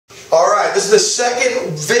Alright, this is the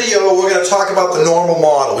second video we're going to talk about the normal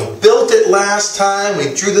model. We built it last time,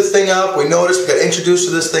 we drew the thing up, we noticed we got introduced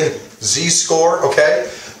to this thing, z-score, okay?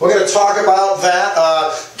 We're going to talk about that,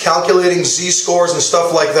 calculating z-scores and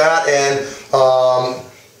stuff like that, and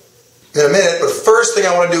in a minute, but first thing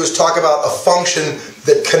I want to do is talk about a function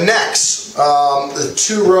that connects the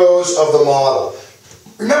two rows of the model.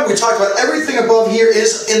 Remember, we talked about everything above here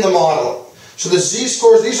is in the model. So the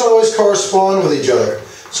z-scores, these always correspond with each other.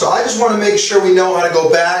 So I just want to make sure we know how to go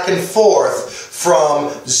back and forth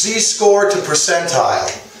from z-score to percentile.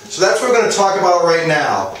 So that's what we're going to talk about right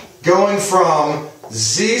now. Going from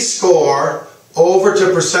z-score over to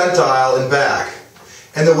percentile and back.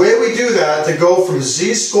 And the way we do that, to go from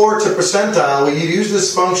z-score to percentile, we use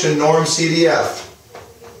this function NORMCDF.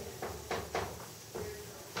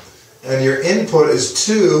 And your input is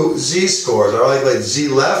two z-scores. I like z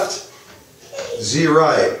left, z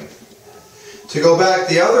right. To go back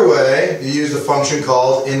the other way, you use the function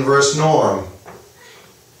called inverse norm.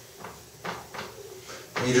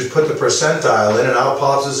 You just put the percentile in and out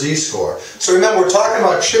pops a z-score. So remember, we're talking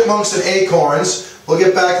about chipmunks and acorns. We'll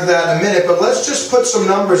get back to that in a minute, but let's just put some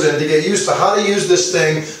numbers in to get used to how to use this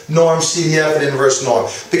thing, NORMCDF and inverse norm.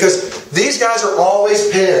 Because these guys are always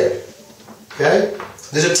paired. Okay?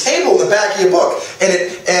 There's a table in the back of your book, and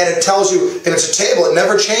it tells you, if it's a table, it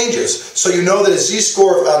never changes. So you know that a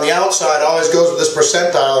z-score on the outside always goes with this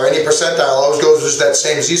percentile, or any percentile always goes with that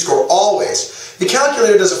same z-score, always. The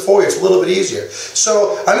calculator does it for you. It's a little bit easier.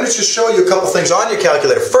 So I'm going to just show you a couple things on your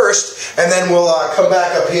calculator first, and then we'll come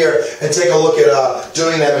back up here and take a look at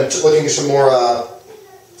doing them and looking at some more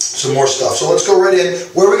stuff. So let's go right in.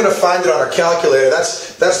 Where are we going to find it on our calculator?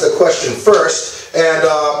 That's the question first. And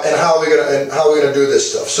how are we gonna do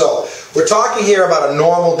this stuff? So we're talking here about a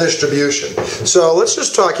normal distribution. So let's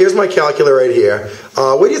just talk. Here's my calculator right here.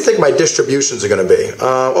 What do you think my distributions are going to be?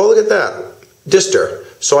 Oh, look at that, dister.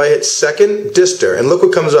 So I hit second dister, and look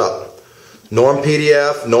what comes up: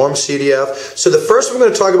 NORMPDF, NORMCDF. So the first one we're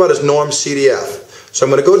going to talk about is NORMCDF. So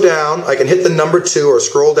I'm going to go down. I can hit the number 2 or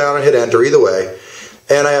scroll down and hit enter, either way,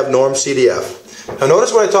 and I have NORMCDF. Now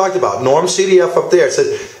notice what I talked about. NORMCDF up there. It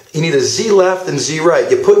says you need a z left and z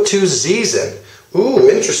right. You put two z's in. Ooh,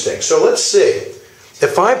 interesting. So let's see.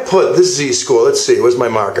 If I put this z-score, let's see, where's my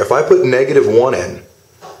marker? If I put -1 in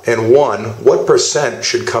and 1, what percent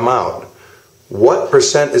should come out? What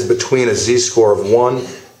percent is between a z-score of 1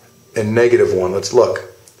 and -1? Let's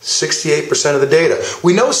look. 68% of the data.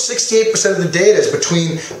 We know 68% of the data is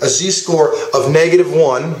between a z-score of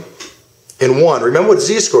 -1 and 1. Remember what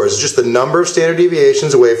z-score is, just the number of standard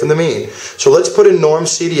deviations away from the mean. So let's put in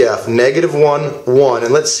NORMCDF, -1, 1,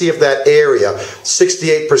 and let's see if that area,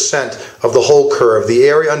 68% of the whole curve, the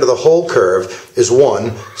area under the whole curve is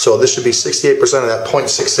 1, so this should be 68% of that,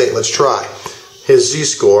 0.68. Let's try. Here's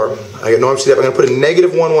z-score. I got NORMCDF. I'm going to put in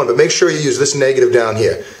 -1, 1, but make sure you use this negative down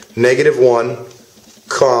here. -1,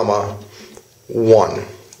 comma, 1,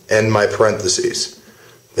 and my parentheses.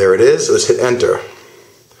 There it is. Let's hit enter.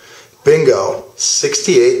 Bingo,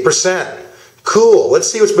 68%. Cool. Let's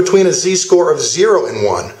see what's between a z-score of 0 and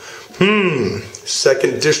 1.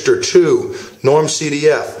 Second dister 2,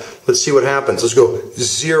 NORMCDF. Let's see what happens. Let's go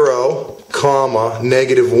 0, comma,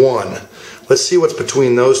 -1. Let's see what's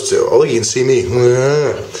between those two. Oh, you can see me.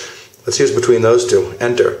 Let's see what's between those two.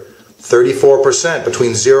 Enter. 34%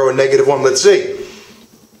 between 0 and -1. Let's see.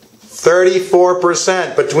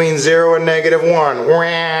 34% between 0 and -1.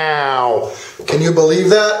 Wow. Can you believe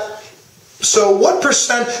that? So what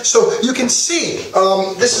percent, so you can see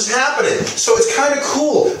this is happening. So it's kind of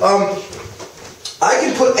cool. I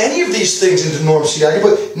can put any of these things into NORMCDF. I can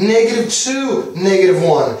put -2,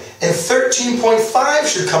 -1, and 13.5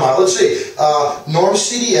 should come out. Let's see.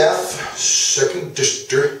 NORMCDF, second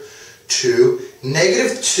dister 2,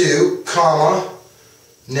 -2, comma,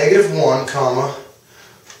 -1, comma,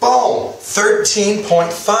 boom,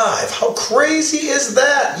 13.5. How crazy is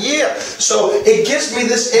that? Yeah. So it gives me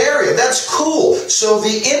this area. That's cool. So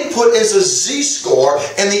the input is a z-score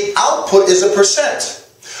and the output is a percent.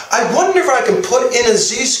 I wonder if I can put in a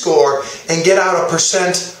z-score and get out a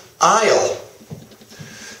percentile.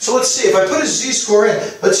 So let's see. If I put a z-score in,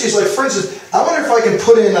 let's see. So like for instance, I wonder if I can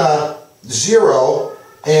put in a 0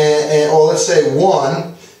 or let's say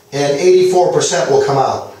 1, and 84% will come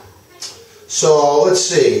out. So let's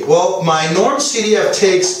see. Well, my NORMCDF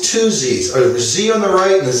takes two z's, a z on the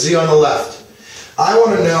right and a z on the left. I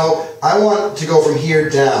want to know, I want to go from here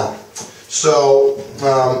down. So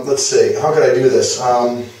let's see, how could I do this?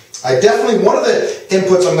 I definitely, one of the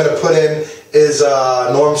inputs I'm going to put in is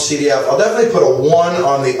NORMCDF. I'll definitely put a 1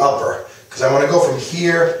 on the upper, because I want to go from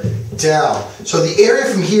here down. So the area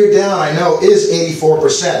from here down I know is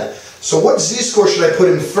 84%. So what z-score should I put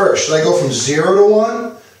in first? Should I go from 0 to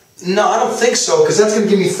 1? No, I don't think so, because that's going to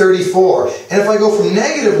give me 34. And if I go from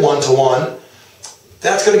negative 1 to 1,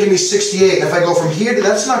 that's going to give me 68. And if I go from here to,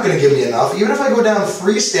 that's not going to give me enough. Even if I go down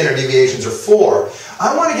 3 standard deviations or 4,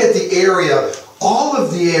 I want to get the area, all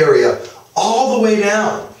of the area, all the way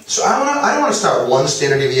down. So I don't want to start 1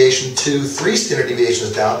 standard deviation, 2, 3 standard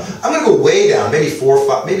deviations down. I'm going to go way down, maybe 4,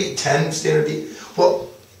 5, maybe 10 standard deviations. Well,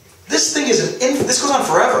 this thing is this goes on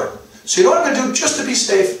forever. So you know what I'm going to do just to be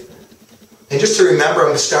safe? And just to remember,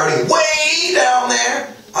 I'm starting way down there.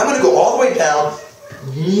 I'm going to go all the way down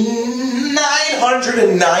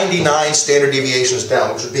 999 standard deviations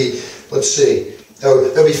down, which would be, let's see, that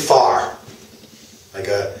would be far. Like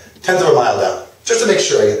a 1/10 of a mile down. Just to make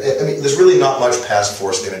sure. I mean, there's really not much past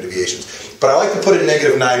 4 standard deviations. But I like to put it in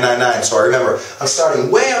negative 999, so I remember I'm starting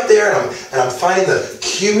way up there and I'm finding the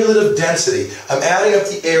cumulative density. I'm adding up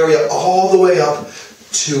the area all the way up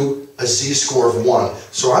to a z-score of 1.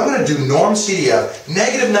 So I'm going to do NORMCDF,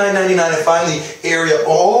 negative 999, and find the area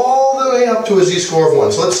all the way up to a z-score of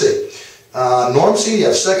 1. So let's see.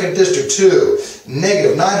 NORMCDF, 2nd District 2,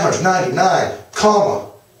 negative 999, comma,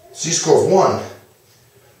 z-score of 1.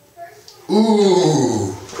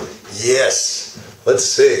 Ooh, yes. Let's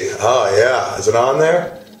see. Oh, yeah. Is it on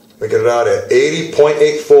there? We get it out at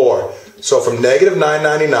 80.84. So from negative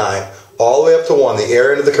 999 all the way up to 1, the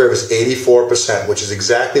area under the curve is 84%, which is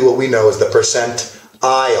exactly what we know is the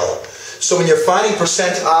percentile. So when you're finding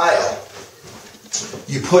percentile,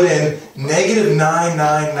 you put in negative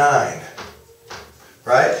 999.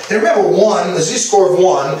 Right? And remember, 1, the z-score of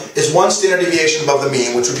 1 is 1 standard deviation above the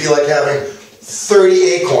mean, which would be like having 30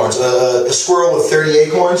 acorns, a squirrel with 30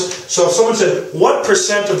 acorns. So if someone said, what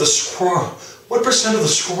percent of the squirrels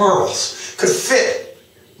could fit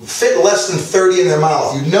less than 30 in their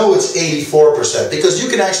mouth, you know it's 84%, because you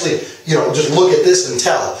can actually, just look at this and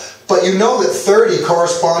tell. But you know that 30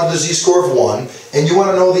 corresponds to the z-score of 1, and you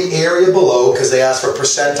want to know the area below, because they ask for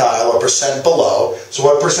percentile or percent below. So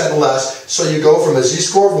what percent less? So you go from a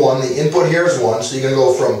z-score of 1, the input here is 1, so you can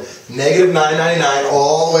go from negative 999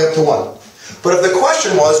 all the way up to 1. But if the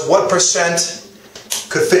question was, what percent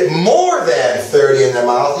could fit more than 30 in their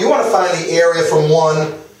mouth, you want to find the area from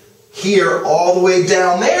 1 here all the way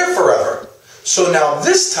down there forever. So now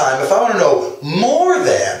this time, if I want to know more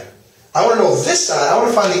than, I want to know this side, I want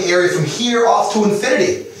to find the area from here off to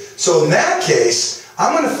infinity. So in that case,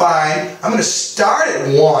 I'm going to start at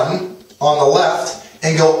 1 on the left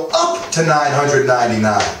and go up to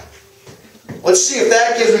 999. Let's see if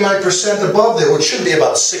that gives me my percent above there, which should be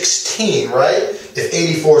about 16, right? If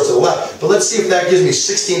 84 is to the left. But let's see if that gives me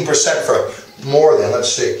 16% for more than.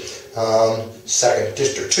 Let's see. 2nd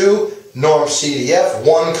District 2, NORMCDF,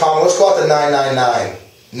 1 comma, let's call it the 999.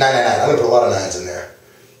 999, I'm going to put a lot of 9s in there.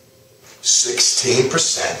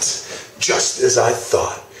 16%. Just as I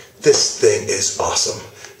thought. This thing is awesome.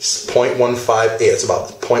 It's 0.158, it's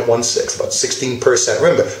about 0.16, about 16%.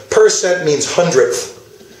 Remember, percent means hundredth.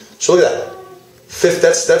 So look at that.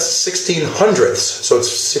 That's 16 hundredths, so it's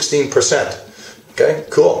 16%. Okay,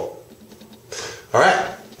 cool. All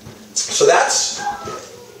right, so that's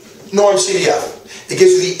NORMCDF. It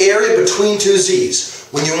gives you the area between two z's.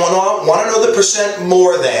 When you want to know the percent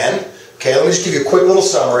more than, okay, let me just give you a quick little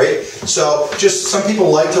summary. So, just some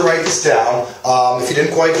people like to write this down if you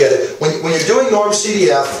didn't quite get it. When you're doing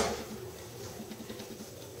NORMCDF,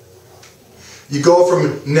 you go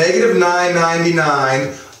from negative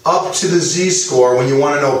 999 up to the z-score when you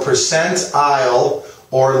want to know percentile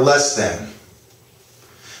or less than.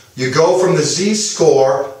 You go from the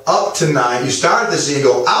z-score up to 9, you start at the z and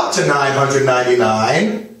go out to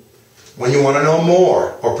 999 when you want to know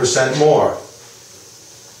more or percent more.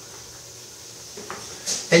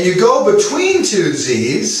 And you go between two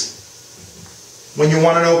z's when you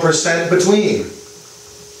want to know percent between.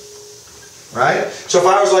 Right? So if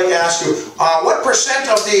I was like to ask you, what percent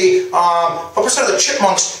of the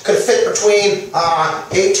chipmunks could fit between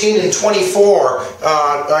 18 and 24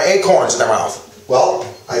 acorns in their mouth? Well,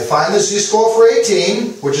 I find the z-score for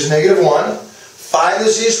 18, which is negative 1, find the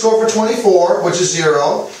z-score for 24, which is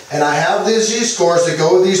 0, and I have the z-scores that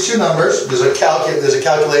go with these two numbers. There's a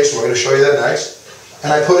calculation, we're going to show you that next.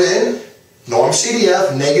 And I put in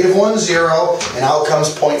NORMCDF, negative 1, 0, and out comes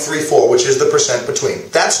 0.34, which is the percent between.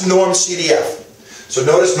 That's NORMCDF. So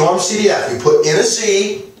notice NORMCDF, you put in a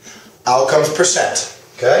z, out comes percent.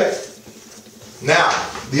 Okay? Now,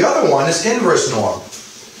 the other one is inverse norm.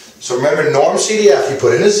 So remember NORMCDF, you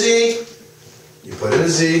put in a z,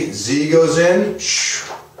 z goes in,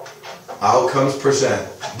 out comes percent.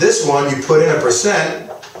 This one, you put in a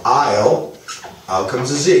percent, aisle, out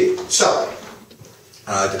comes a Z. So,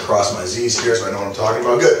 I like to cross my Z's here so I know what I'm talking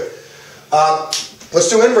about. Good. Let's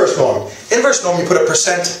do inverse norm. Inverse norm, you put a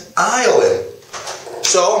percent aisle in.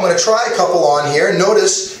 So I'm going to try a couple on here.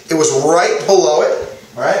 Notice it was right below it.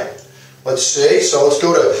 All right. Let's see. So let's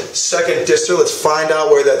go to second dister. Let's find out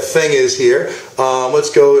where that thing is here. Let's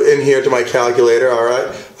go in here to my calculator. All right.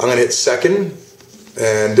 I'm going to hit second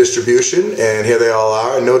and distribution, and here they all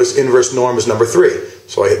are. And notice inverse norm is number 3.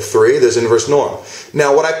 So I hit 3. There's inverse norm.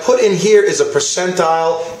 Now what I put in here is a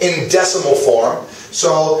percentile in decimal form.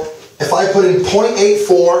 So if I put in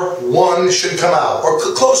 0.84, 1 should come out, or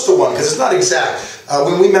close to 1, because it's not exact.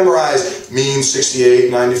 When we memorize mean 68,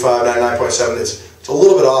 95, 99.7, it's a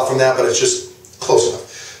little bit off from that, but it's just close enough.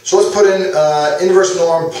 So let's put in inverse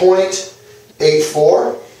norm 0.84,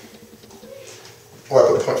 or I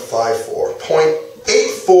put 0.54,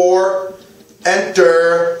 0.84,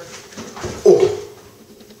 enter, oh,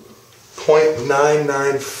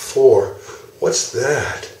 0.994, what's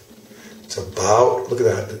that? It's about, look at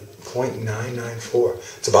that, 0.994.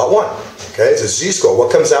 It's about 1. Okay, it's a z-score. What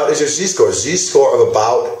comes out is your z-score. Z-score of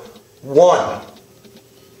about 1.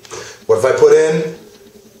 What if I put in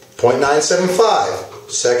 0.975?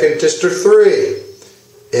 Second district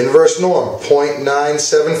 3. Inverse norm,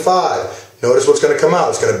 0.975. Notice what's going to come out.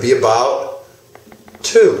 It's going to be about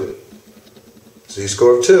 2.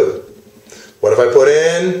 Z-score of 2. What if I put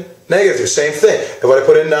in negative? Same thing. If I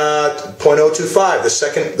put in 0.025, the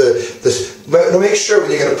second, but make sure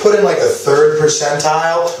when you're going to put in like the 3rd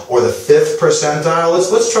percentile or the 5th percentile,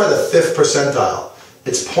 let's try the 5th percentile.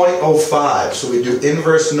 It's 0.05, so we do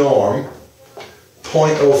inverse norm,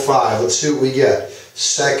 0.05. Let's see what we get.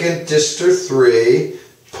 Second dister 3,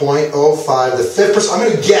 0.05. The 5th percentile, I'm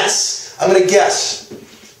going to guess.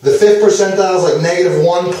 The 5th percentile is like negative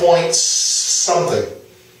 1 point something.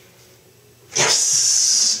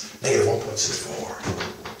 Yes! Negative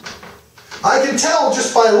 1.64. I can tell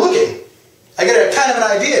just by looking. I get a kind of an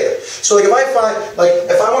idea. So like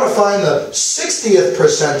if I want to find the 60th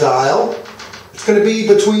percentile, it's going to be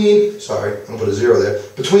between, sorry, I'm going to put a 0 there,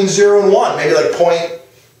 between 0 and 1, maybe like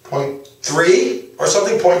 0.3 or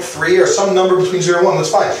something, 0.3 or some number between 0 and 1,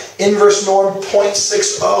 that's fine. Inverse norm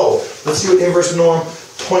 0.60. Let's see what inverse norm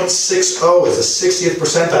 0.60 is, the 60th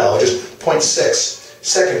percentile, just 0.6.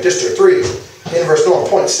 Second district 3, inverse norm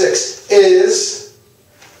 0.6 is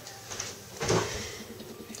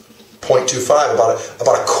 0.25,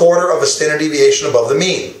 about a quarter of a standard deviation above the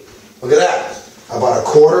mean. Look at that. About a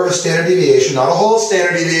quarter of a standard deviation, not a whole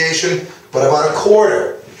standard deviation, but about a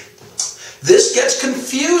quarter. This gets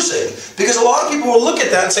confusing because a lot of people will look at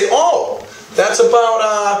that and say, oh, that's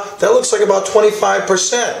about, that looks like about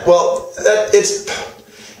 25%. Well, it's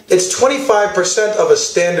 25% of a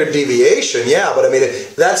standard deviation, yeah, but I mean,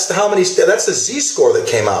 that's the z-score that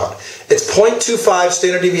came out. It's 0.25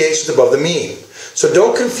 standard deviations above the mean. So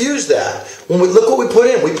don't confuse that. When we look what we put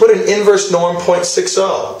in inverse norm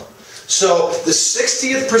 0.60. So the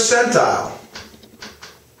 60th percentile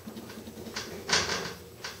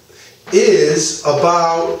is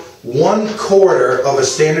about 1/4 of a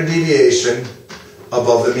standard deviation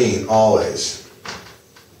above the mean, always.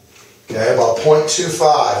 Okay, about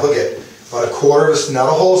 0.25. Look at about a quarter of a, not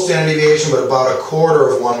a whole standard deviation, but about a quarter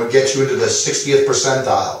of one would get you into the 60th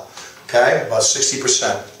percentile. Okay, about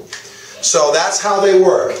 60%. So that's how they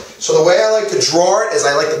work. So the way I like to draw it is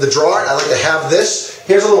I like to have this.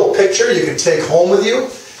 Here's a little picture you can take home with you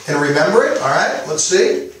and remember it. All right, let's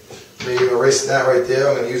see. Let me erase that right there.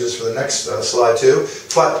 I'm going to use this for the next slide too.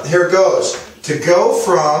 But here it goes. To go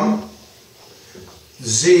from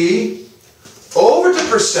Z over to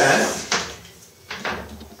percent,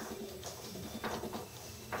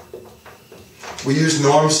 we use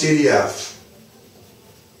NORMCDF.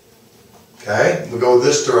 Okay, we'll go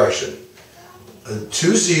this direction.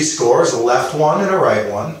 2 z-scores, a left one and a right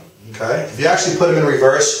one. Okay, if you actually put them in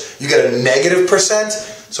reverse, you get a negative percent.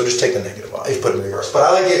 So just take the negative off. You put them in reverse. But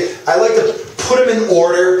I like to put them in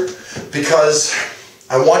order because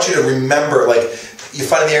I want you to remember, like, you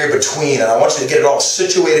find the area between, and I want you to get it all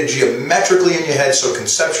situated geometrically in your head, so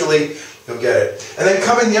conceptually you'll get it. And then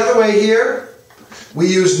coming the other way here, we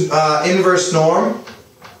use inverse norm,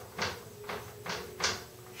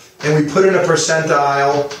 and we put in a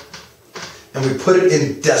percentile, and we put it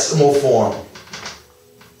in decimal form.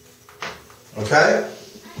 Okay?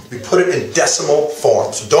 We put it in decimal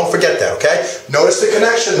form, so don't forget that, okay? Notice the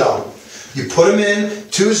connection though. You put them in,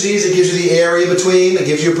 2 z's, it gives you the area between, it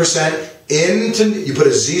gives you a percent, you put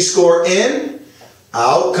a z-score in,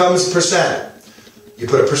 out comes percent. You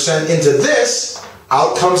put a percent into this,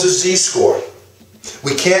 out comes a z-score.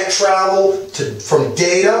 We can't travel from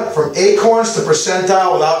data, from acorns to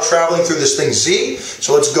percentile without traveling through this thing Z.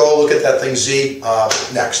 So let's go look at that thing Z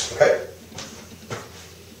next, okay?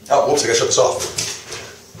 Oh, whoops, I gotta shut this off.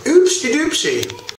 Oopsie doopsie.